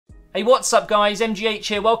Hey, what's up guys? MGH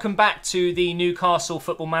here. Welcome back to the Newcastle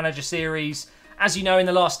Football Manager series. As you know, in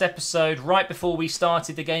the last episode, right before we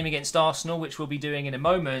started the game against Arsenal, which we'll be doing in a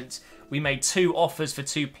moment, we made 2 offers for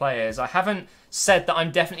 2 players. I haven't said that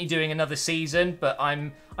I'm definitely doing another season, but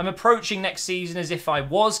I'm approaching next season as if I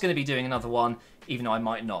was going to be doing another one, even though I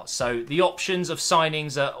might not. So the options of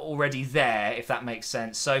signings are already there, if that makes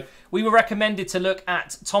sense. So we were recommended to look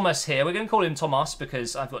at Thomas here. We're going to call him Thomas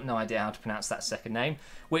because I've got no idea how to pronounce that second name,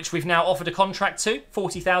 which we've now offered a contract to,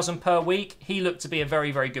 40,000 per week. He looked to be a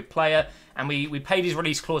very, very good player, and we paid his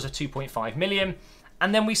release clause of 2.5 million.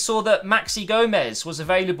 And then we saw that Maxi Gomez was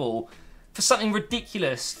available for something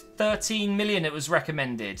ridiculous, 13 million it was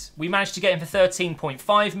recommended. We managed to get him for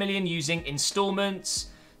 13.5 million using installments.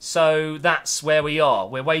 So that's where we are.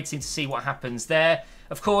 We're waiting to see what happens there.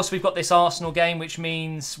 Of course, we've got this Arsenal game, which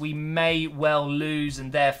means we may well lose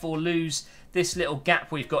and therefore lose this little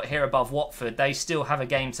gap we've got here above Watford. They still have a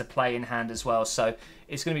game to play in hand as well, so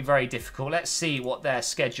it's going to be very difficult. Let's see what their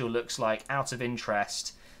schedule looks like out of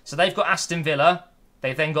interest. So they've got Aston Villa.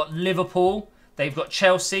 They've then got Liverpool. They've got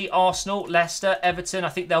Chelsea, Arsenal, Leicester, Everton. I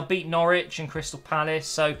think they'll beat Norwich and Crystal Palace.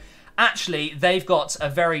 So actually, they've got a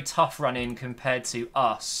very tough run-in compared to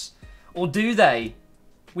us. Or do they?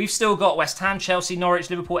 We've still got West Ham, Chelsea, Norwich,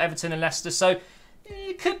 Liverpool, Everton and Leicester. So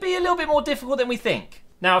it could be a little bit more difficult than we think.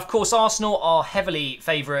 Now, of course, Arsenal are heavily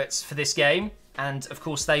favourites for this game. And, of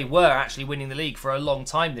course, they were actually winning the league for a long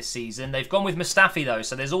time this season. They've gone with Mustafi, though,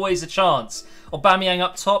 so there's always a chance. Aubameyang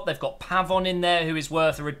up top. They've got Pavon in there, who is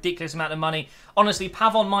worth a ridiculous amount of money. Honestly,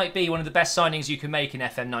 Pavon might be one of the best signings you can make in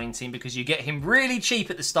FM19 because you get him really cheap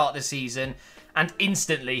at the start of the season and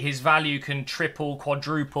instantly his value can triple,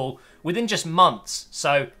 quadruple within just months.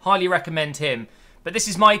 So, highly recommend him. But this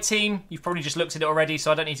is my team. You've probably just looked at it already,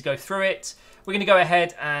 so I don't need to go through it. We're going to go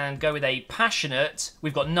ahead and go with a passionate.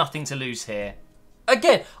 We've got nothing to lose here.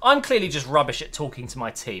 Again, I'm clearly just rubbish at talking to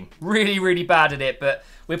my team. Really, really bad at it, but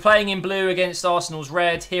we're playing in blue against Arsenal's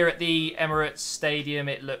red. Here at the Emirates Stadium,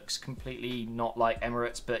 it looks completely not like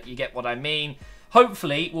Emirates, but you get what I mean.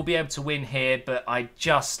 Hopefully, we'll be able to win here, but I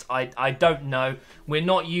don't know. We're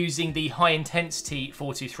not using the high-intensity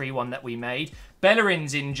 4-2-3-1 that we made.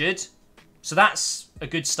 Bellerin's injured, so that's a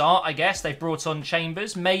good start, I guess. They've brought on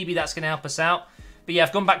Chambers. Maybe that's going to help us out. But yeah,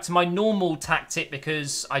 I've gone back to my normal tactic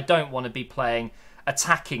because I don't want to be playing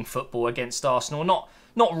attacking football against Arsenal.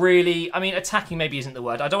 Not really. I mean, attacking maybe isn't the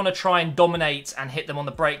word. I don't want to try and dominate and hit them on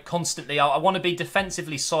the break constantly. I want to be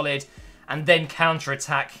defensively solid and then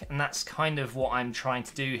counter-attack, and that's kind of what I'm trying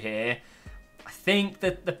to do here. I think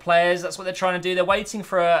that the players, that's what they're trying to do. They're waiting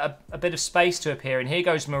for a bit of space to appear, and here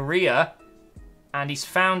goes Maria, and he's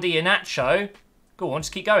found Iheanacho. Go on,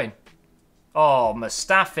 just keep going. Oh,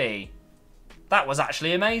 Mustafi. That was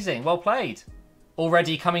actually amazing. Well played.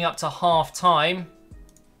 Already coming up to half-time.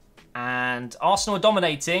 And Arsenal are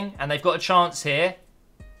dominating. And they've got a chance here.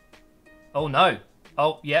 Oh, no.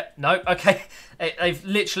 Oh, yeah. No. Okay.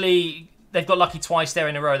 They've got lucky twice there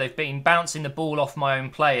in a row. They've been bouncing the ball off my own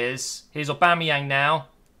players. Here's Aubameyang now.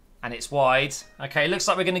 And it's wide. Okay, looks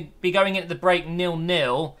like we're going to be going into the break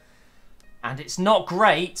 0-0. And it's not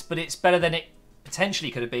great, but it's better than it potentially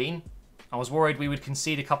could have been. I was worried we would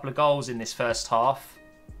concede a couple of goals in this first half.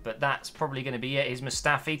 But that's probably going to be it. Here's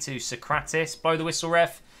Mustafi to Socrates. Blow the whistle,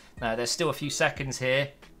 ref. No, there's still a few seconds here.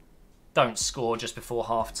 Don't score just before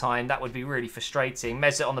half-time. That would be really frustrating.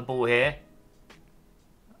 Mesut on the ball here.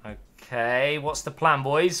 Okay, what's the plan,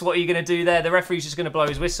 boys? What are you going to do there? The referee's just going to blow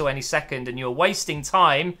his whistle any second, and you're wasting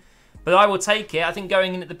time. But I will take it. I think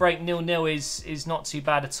going in at the break 0-0 is not too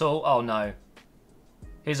bad at all. Oh, no.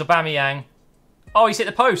 Here's Aubameyang. Oh, he's hit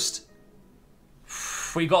the post.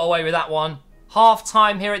 We got away with that one. Half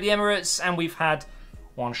time here at the Emirates, and we've had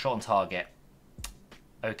one shot on target.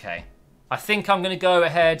 Okay. I think I'm going to go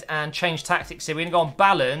ahead and change tactics here. We're going to go on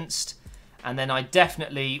balanced, and then I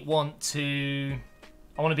definitely want to...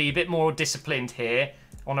 I want to be a bit more disciplined here.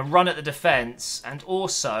 I want to run at the defence, and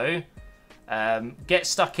also get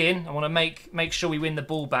stuck in. I want to make sure we win the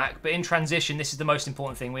ball back. But in transition, this is the most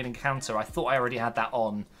important thing. We'd encounter. I thought I already had that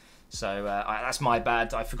on. So that's my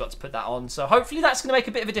bad. I forgot to put that on. So hopefully that's going to make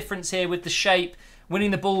a bit of a difference here with the shape,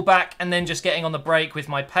 winning the ball back, and then just getting on the break with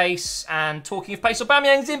my pace. And talking of pace,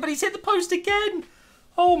 Aubameyang's in, but he's hit the post again.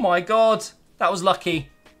 Oh my God. That was lucky.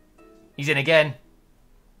 He's in again.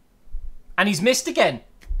 And he's missed again.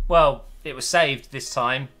 Well, it was saved this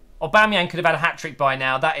time. Aubameyang could have had a hat-trick by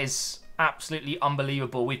now. That is absolutely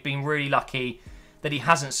unbelievable. We've been really lucky that he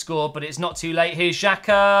hasn't scored, but it's not too late. Here's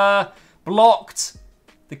Xhaka. Blocked.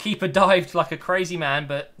 The keeper dived like a crazy man,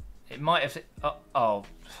 but it might have... Oh,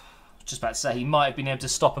 just about to say he might have been able to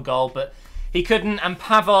stop a goal, but he couldn't. And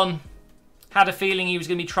Pavon Had a feeling he was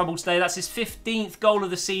going to be trouble today. That's his 15th goal of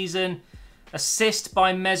the season. Assist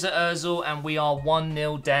by Mesut Ozil, and we are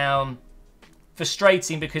 1-0 down.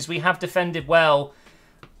 Frustrating because we have defended well.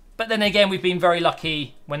 But then again, we've been very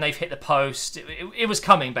lucky when they've hit the post. It was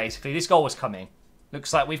coming, basically. This goal was coming.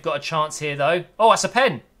 Looks like we've got a chance here, though. Oh, that's a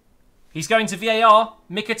pen. He's going to VAR.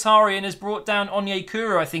 Mkhitaryan has brought down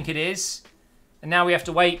Onyekuru, I think it is. And now we have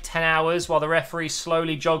to wait 10 hours while the referee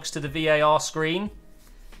slowly jogs to the VAR screen.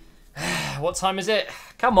 What time is it?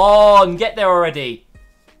 Come on, get there already.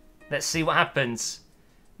 Let's see what happens.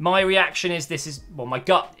 My reaction is well, my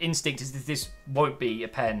gut instinct is that this won't be a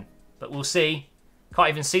pen. But we'll see. Can't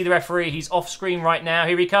even see the referee. He's off screen right now.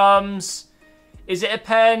 Here he comes. Is it a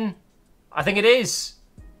pen? I think it is.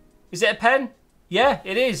 Is it a pen? Yeah,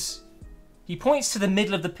 it is. He points to the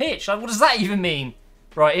middle of the pitch. What does that even mean?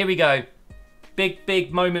 Right, here we go.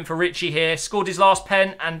 Big moment for Richie here. Scored his last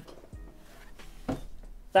pen, and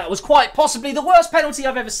that was quite possibly the worst penalty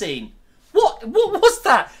I've ever seen. What was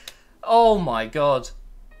that? Oh my God.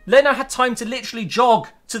 Leno had time to literally jog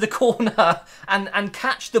to the corner and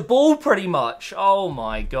catch the ball pretty much. Oh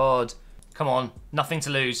my God. Come on, nothing to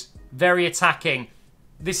lose. Very attacking.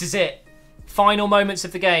 This is it. Final moments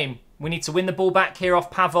of the game. We need to win the ball back here off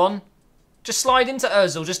Pavon. Just slide into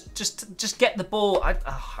Ozil. Just get the ball. I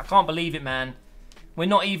can't believe it, man. We're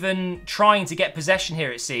not even trying to get possession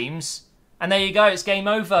here, it seems. And there you go. It's game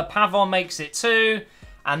over. Pavon makes it 2.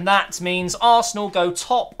 And that means Arsenal go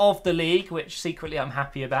top of the league, which secretly I'm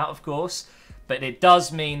happy about, of course. But it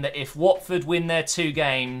does mean that if Watford win their 2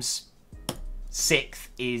 games, 6th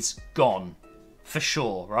is gone. For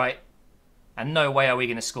sure, right? And no way are we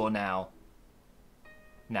going to score now.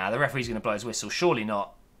 Nah, the referee's going to blow his whistle. Surely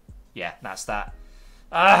not. Yeah, that's that.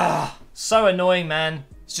 So annoying, man.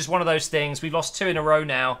 It's just one of those things. We've lost 2 in a row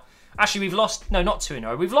now. Actually, we've lost... No, not 2 in a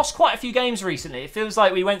row. We've lost quite a few games recently. It feels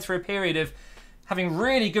like we went through a period of having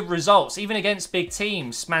really good results, even against big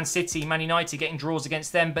teams. Man City, Man United, getting draws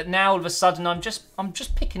against them. But now, all of a sudden, I'm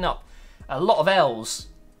just picking up a lot of L's.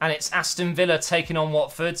 And it's Aston Villa taking on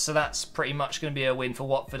Watford. So that's pretty much going to be a win for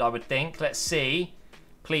Watford, I would think. Let's see.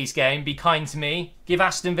 Please, game, be kind to me. Give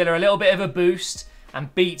Aston Villa a little bit of a boost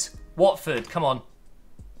and beat Watford. Come on.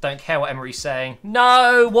 Don't care what Emery's saying.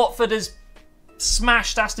 No! Watford has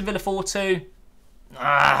smashed Aston Villa 4-2.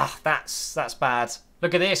 That's bad.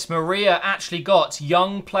 Look at this. Maria actually got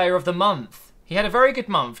Young Player of the Month. He had a very good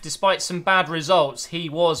month. Despite some bad results, he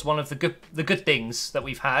was one of the good things that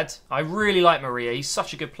we've had. I really like Maria. He's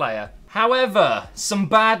such a good player. However, some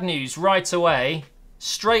bad news right away.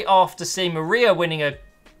 Straight after seeing Maria winning a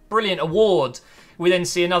brilliant award, we then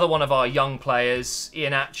see another one of our young players,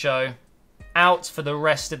 Iheanacho, out for the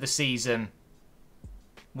rest of the season.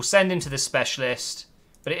 We'll send him to the specialist,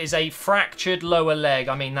 but it is a fractured lower leg.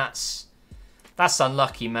 I mean, that's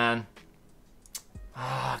unlucky, man.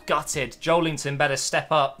 Gutted. Joelinton better step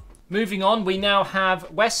up. Moving on, we now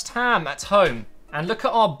have West Ham at home. And look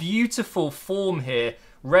at our beautiful form here.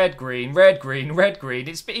 Red, green, red, green, red, green.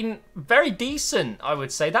 It's been very decent, I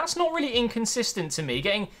would say. That's not really inconsistent to me.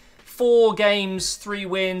 Getting 4 games, 3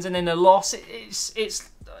 wins, and then a loss. It's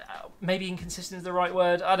maybe inconsistent is the right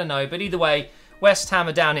word. I don't know. But either way, West Ham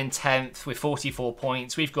are down in 10th with 44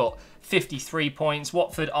 points. We've got 53 points.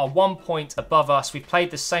 Watford are 1 point above us. We've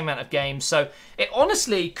played the same amount of games. So it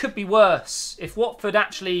honestly could be worse. If Watford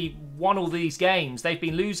actually won all these games, they've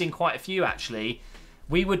been losing quite a few actually,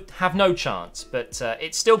 we would have no chance. But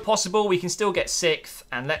it's still possible. We can still get 6th.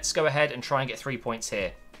 And let's go ahead and try and get 3 points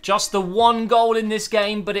here. Just the 1 goal in this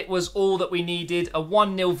game, but it was all that we needed. A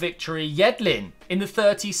 1-0 victory. Yedlin in the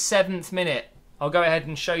 37th minute. I'll go ahead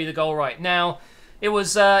and show you the goal right now. It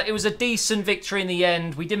was a decent victory in the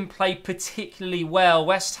end. We didn't play particularly well.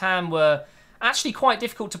 West Ham were actually quite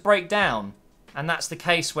difficult to break down. And that's the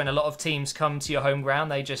case when a lot of teams come to your home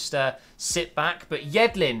ground. They just sit back. But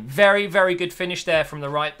Yedlin, very, very good finish there from the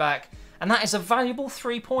right back. And that is a valuable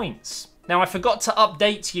 3 points. Now, I forgot to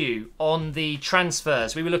update you on the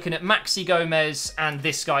transfers. We were looking at Maxi Gomez and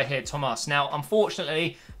this guy here, Tomas. Now,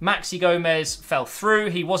 unfortunately, Maxi Gomez fell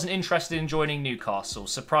through. He wasn't interested in joining Newcastle.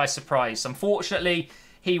 Surprise, surprise. Unfortunately,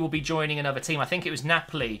 he will be joining another team. I think it was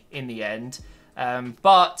Napoli in the end.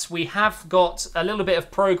 But we have got a little bit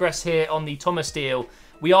of progress here on the Thomas deal.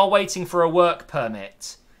 We are waiting for a work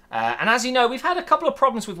permit. And as you know, we've had a couple of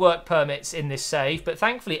problems with work permits in this save. But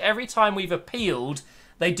thankfully, every time we've appealed,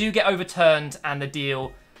 they do get overturned and the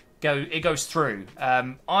deal goes through.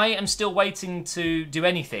 I am still waiting to do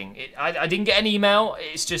anything. I didn't get an email.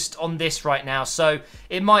 It's just on this right now. So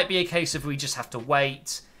it might be a case of we just have to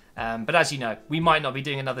wait. But as you know, we might not be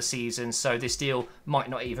doing another season, so this deal might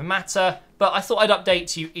not even matter. But I thought I'd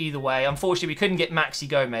update you either way. Unfortunately, we couldn't get Maxi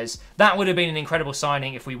Gomez. That would have been an incredible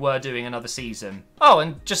signing if we were doing another season. Oh,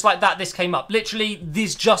 and just like that, this came up. Literally,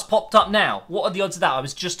 this just popped up now. What are the odds of that? I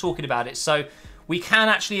was just talking about it. So we can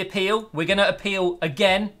actually appeal. We're going to appeal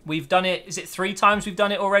again. We've done it, is it 3 times we've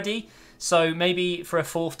done it already? So maybe for a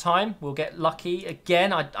 4th time, we'll get lucky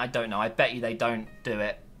again. I don't know. I bet you they don't do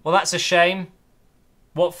it. Well, that's a shame.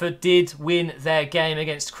 Watford did win their game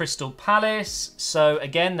against Crystal Palace. So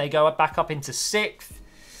again, they go back up into 6th.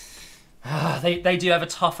 They do have a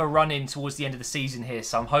tougher run-in towards the end of the season here,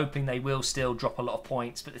 so I'm hoping they will still drop a lot of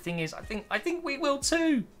points. But the thing is, I think we will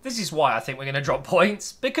too. This is why I think we're going to drop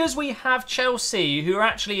points. Because we have Chelsea, who are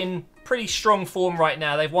actually in pretty strong form right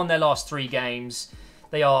now. They've won their last 3 games.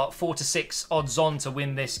 They are 4 to 6 odds on to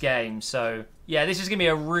win this game. So yeah, this is going to be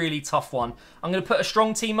a really tough one. I'm going to put a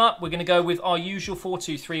strong team up. We're going to go with our usual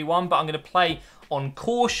 4-2-3-1, but I'm going to play on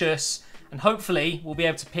cautious, and hopefully we'll be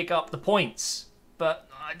able to pick up the points. But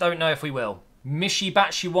I don't know if we will. Michy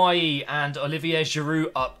Batshuayi and Olivier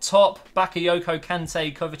Giroud up top. Bakayoko,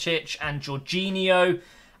 Kante, Kovacic and Jorginho.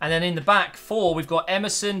 And then in the back 4, we've got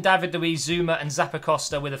Emerson, David Luiz, Zuma and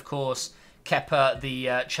Zappacosta with, of course, Kepa,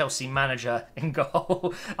 the Chelsea manager, in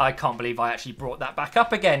goal. I can't believe I actually brought that back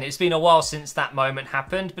up again. It's been a while since that moment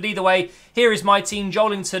happened. But either way, here is my team.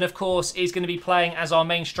 Joelinton, of course, is going to be playing as our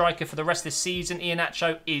main striker for the rest of this season.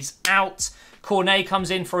 Iheanacho is out. Cornet comes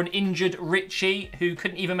in for an injured Richie, who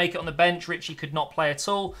couldn't even make it on the bench. Richie could not play at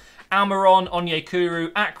all. Almiron,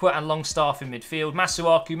 Onyekuru, Aqua and Longstaff in midfield.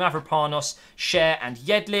 Masuaku, Mavropanos, Cher and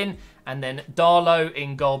Yedlin. And then Darlow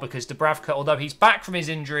in goal because Dubravka, although he's back from his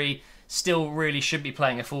injury, still really should be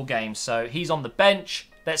playing a full game. So he's on the bench.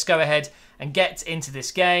 Let's go ahead and get into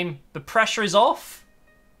this game. The pressure is off.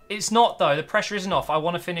 It's not, though. The pressure isn't off. I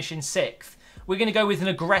want to finish in 6th. We're going to go with an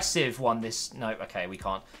aggressive one. No, okay, we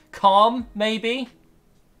can't. Calm, maybe.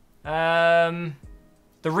 The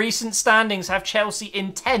recent standings have Chelsea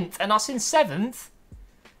in 10th and us in 7th.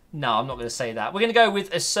 No, I'm not going to say that. We're going to go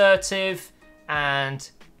with assertive and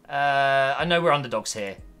I know we're underdogs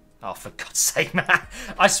here. Oh, for God's sake, man.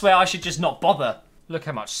 I swear I should just not bother. Look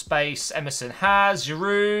how much space Emerson has.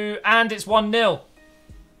 Giroud. And it's 1-0.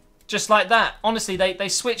 Just like that. Honestly, they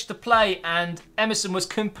switched the play and Emerson was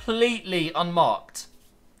completely unmarked.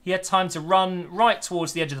 He had time to run right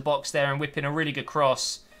towards the edge of the box there and whip in a really good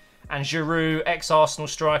cross. And Giroud, ex-Arsenal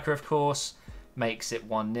striker, of course, makes it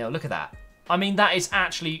 1-0. Look at that. I mean, that is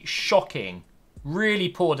actually shocking. Really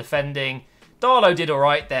poor defending. Darlow did all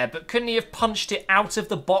right there, but couldn't he have punched it out of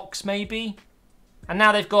the box, maybe? And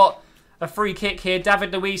now they've got a free kick here.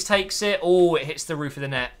 David Luiz takes it. Oh, it hits the roof of the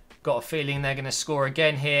net. Got a feeling they're going to score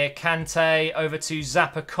again here. Kante over to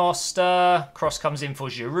Zappacosta. Cross comes in for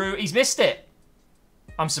Giroud. He's missed it.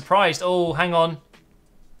 I'm surprised. Oh, hang on.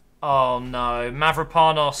 Oh, no.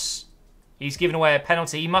 Mavropanos. He's given away a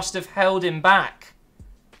penalty. He must have held him back.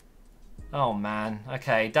 Oh, man.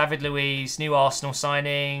 Okay, David Luiz, new Arsenal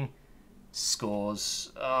signing.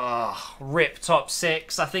 Scores. Rip top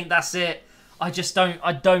 6. I think that's it. I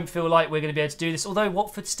don't feel like we're going to be able to do this. Although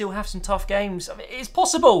Watford still have some tough games. I mean, it's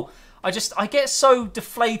possible. I get so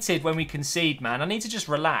deflated when we concede, man. I need to just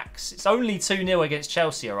relax. It's only 2-0 against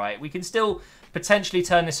Chelsea, all right? We can still potentially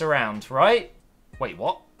turn this around, right? Wait,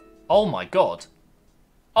 what? Oh, my God.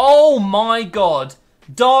 Oh, my God.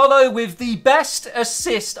 Darlow with the best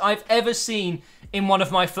assist I've ever seen in one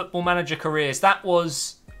of my Football Manager careers. That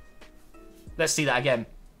was... Let's see that again.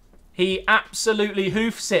 He absolutely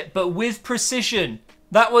hoofs it, but with precision.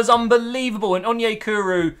 That was unbelievable. And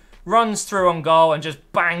Onyekuru runs through on goal and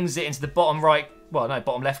just bangs it into the bottom right, well, no,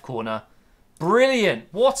 bottom left corner. Brilliant.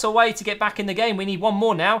 What a way to get back in the game. We need one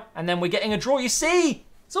more now, and then we're getting a draw. You see,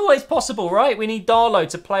 it's always possible, right? We need Darlow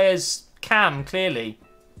to play as Cam, clearly.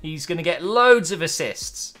 He's going to get loads of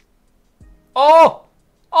assists. Oh!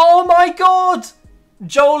 Oh, my God!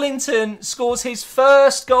 Joelinton scores his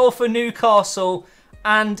first goal for Newcastle,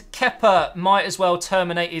 and Kepa might as well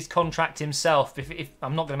terminate his contract himself. If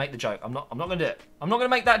I'm not going to make the joke. I'm not going to do it. I'm not going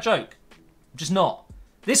to make that joke. I'm just not.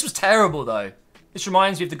 This was terrible, though. This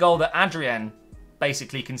reminds me of the goal that Adrian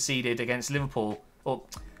basically conceded against Liverpool, or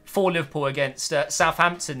for Liverpool against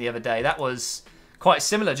Southampton the other day. That was quite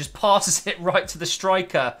similar. Just passes it right to the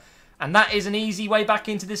striker. And that is an easy way back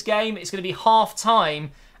into this game. It's going to be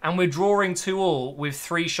half-time, and we're drawing 2-2 with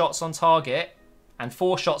 3 shots on target and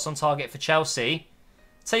 4 shots on target for Chelsea.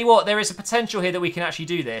 Tell you what, there is a potential here that we can actually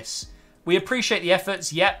do this. We appreciate the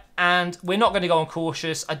efforts, yep, and we're not going to go on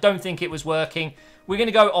cautious. I don't think it was working. We're going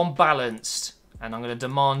to go on balanced, and I'm going to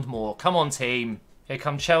demand more. Come on, team. Here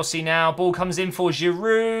come Chelsea now. Ball comes in for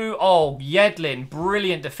Giroud. Oh, Yedlin.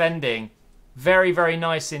 Brilliant defending. Very, very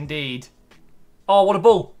nice indeed. Oh, what a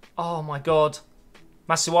ball. Oh, my God.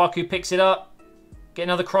 Masuaku picks it up. Get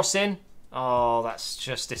another cross in. Oh, that's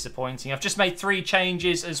just disappointing. I've just made 3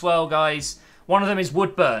 changes as well, guys. One of them is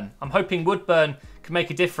Woodburn. I'm hoping Woodburn can make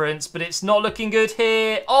a difference, but it's not looking good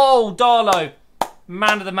here. Oh, Darlow.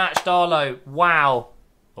 Man of the match, Darlow. Wow.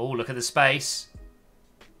 Oh, look at the space.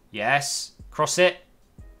 Yes. Cross it.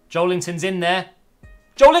 Joelinton's in there.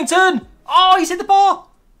 Joelinton! Oh, he's hit the bar.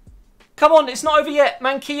 Come on, it's not over yet.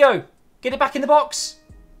 Manquillo. Get it back in the box.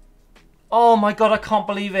 Oh, my God, I can't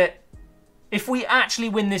believe it. If we actually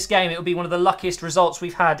win this game, it will be one of the luckiest results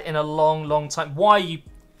we've had in a long, long time. Why are you...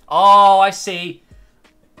 Oh, I see.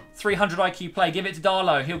 300 IQ play. Give it to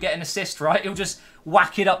Darlow. He'll get an assist, right? He'll just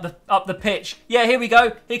whack it up the pitch. Yeah, here we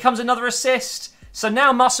go. Here comes another assist. So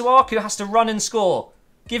now Masuaku has to run and score.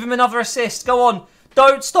 Give him another assist. Go on.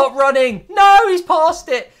 Don't stop running. No, he's passed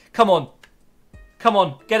it. Come on. Come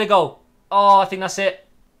on. Get a goal. Oh, I think that's it.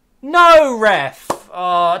 No, ref.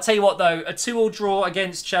 Oh, I'll tell you what, though. A 2-2 draw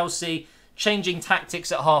against Chelsea. Changing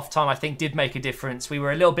tactics at half-time, I think, did make a difference. We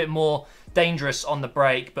were a little bit more dangerous on the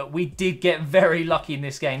break, but we did get very lucky in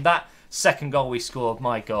this game. That second goal we scored,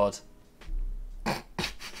 my God.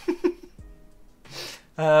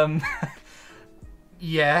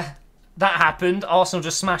 Yeah, that happened. Arsenal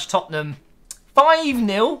just smashed Tottenham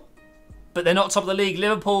 5-0, but they're not top of the league.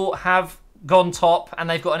 Liverpool have gone top, and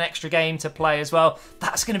they've got an extra game to play as well.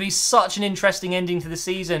 That's going to be such an interesting ending to the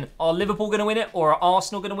season. Are Liverpool going to win it, or are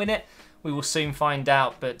Arsenal going to win it? We will soon find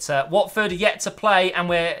out. But Watford are yet to play, and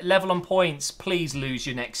we're level on points. Please lose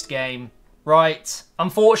your next game. Right.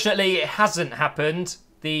 Unfortunately, it hasn't happened.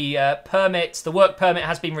 The work permit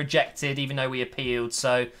has been rejected, even though we appealed.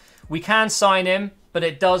 So we can sign him, but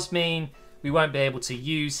it does mean we won't be able to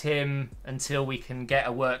use him until we can get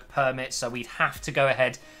a work permit. So we'd have to go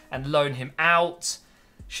ahead and loan him out.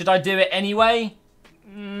 Should I do it anyway?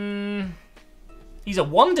 He's a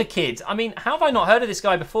wonder kid. I mean, how have I not heard of this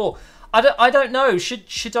guy before? I don't know.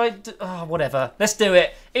 Should I? Oh, whatever. Let's do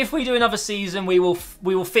it. If we do another season, we will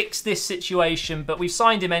fix this situation. But we've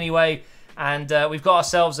signed him anyway, and we've got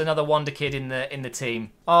ourselves another wonder kid in the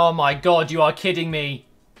team. Oh my God, you are kidding me.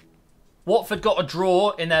 Watford got a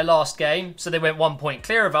draw in their last game, so they went 1 point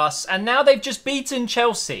clear of us, and now they've just beaten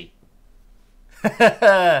Chelsea.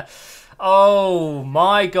 Oh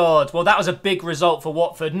my God. Well, that was a big result for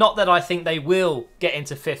Watford. Not that I think they will get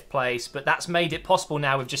into 5th place, but that's made it possible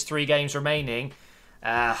now with just 3 games remaining.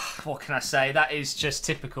 What can I say? That is just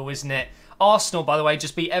typical, isn't it? Arsenal, by the way,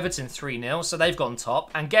 just beat Everton 3-0, so they've gone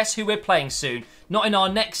top. And guess who we're playing soon? Not in our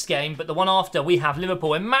next game, but the one after, we have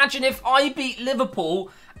Liverpool. Imagine if I beat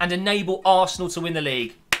Liverpool and enable Arsenal to win the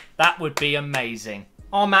league. That would be amazing.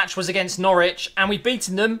 Our match was against Norwich, and we've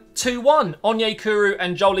beaten them 2-1. Onyekuru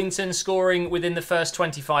and Joelinton scoring within the first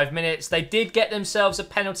 25 minutes. They did get themselves a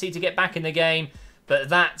penalty to get back in the game, but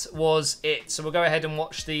that was it. So we'll go ahead and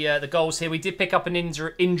watch the goals here. We did pick up an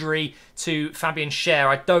injury to Fabian Schär.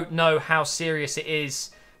 I don't know how serious it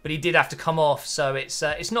is, but he did have to come off, so it's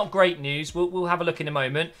not great news. We'll have a look in a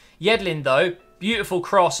moment. Yedlin, though, beautiful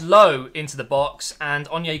cross low into the box, and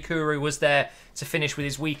Onyekuru was there to finish with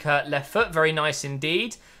his weaker left foot. Very nice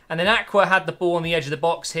indeed. And then Aqua had the ball on the edge of the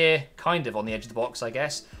box here. Kind of on the edge of the box, I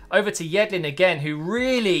guess. Over to Yedlin again, who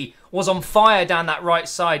really was on fire down that right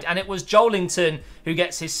side. And it was Joelinton who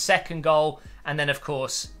gets his second goal. And then, of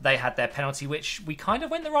course, they had their penalty, which we kind of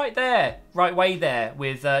went the right way there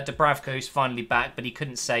with Dubravka, who's finally back, but he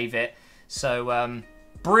couldn't save it. So,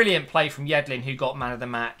 brilliant play from Yedlin, who got man of the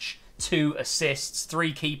match. 2 assists,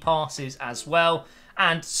 3 key passes as well.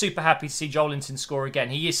 And super happy to see Joelinton score again.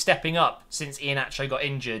 He is stepping up since Iheanacho got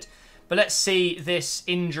injured. But let's see this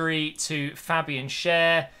injury to Fabian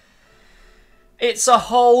Schär. It's a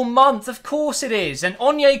whole month. Of course it is. And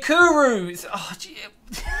Onyekuru. Oh,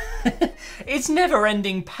 it's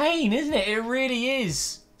never-ending pain, isn't it? It really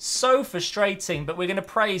is. So frustrating. But we're going to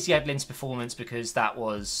praise Yedlin's performance because that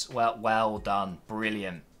was, well done.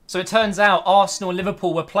 Brilliant. So it turns out Arsenal and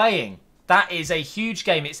Liverpool were playing. That is a huge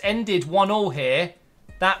game. It's ended 1-1 here.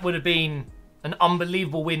 That would have been an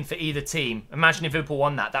unbelievable win for either team. Imagine if Liverpool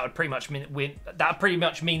won that. That would pretty much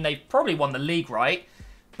mean they probably won the league, right?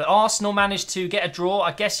 But Arsenal managed to get a draw.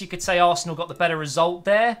 I guess you could say Arsenal got the better result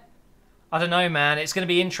there. I don't know, man. It's going to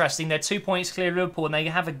be interesting. They're 2 points clear of Liverpool, and they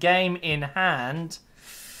have a game in hand.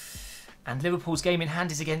 And Liverpool's game in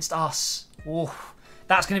hand is against us. Ooh.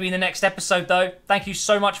 That's going to be in the next episode, though. Thank you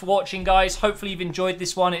so much for watching, guys. Hopefully you've enjoyed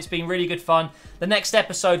this one. It's been really good fun. The next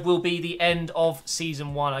episode will be the end of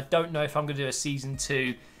Season 1. I don't know if I'm going to do a Season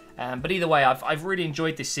 2 But either way, I've really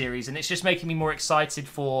enjoyed this series, and it's just making me more excited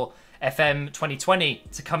for FM 2020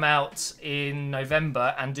 to come out in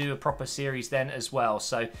November and do a proper series then as well.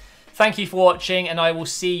 So thank you for watching, and I will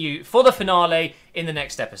see you for the finale in the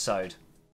next episode.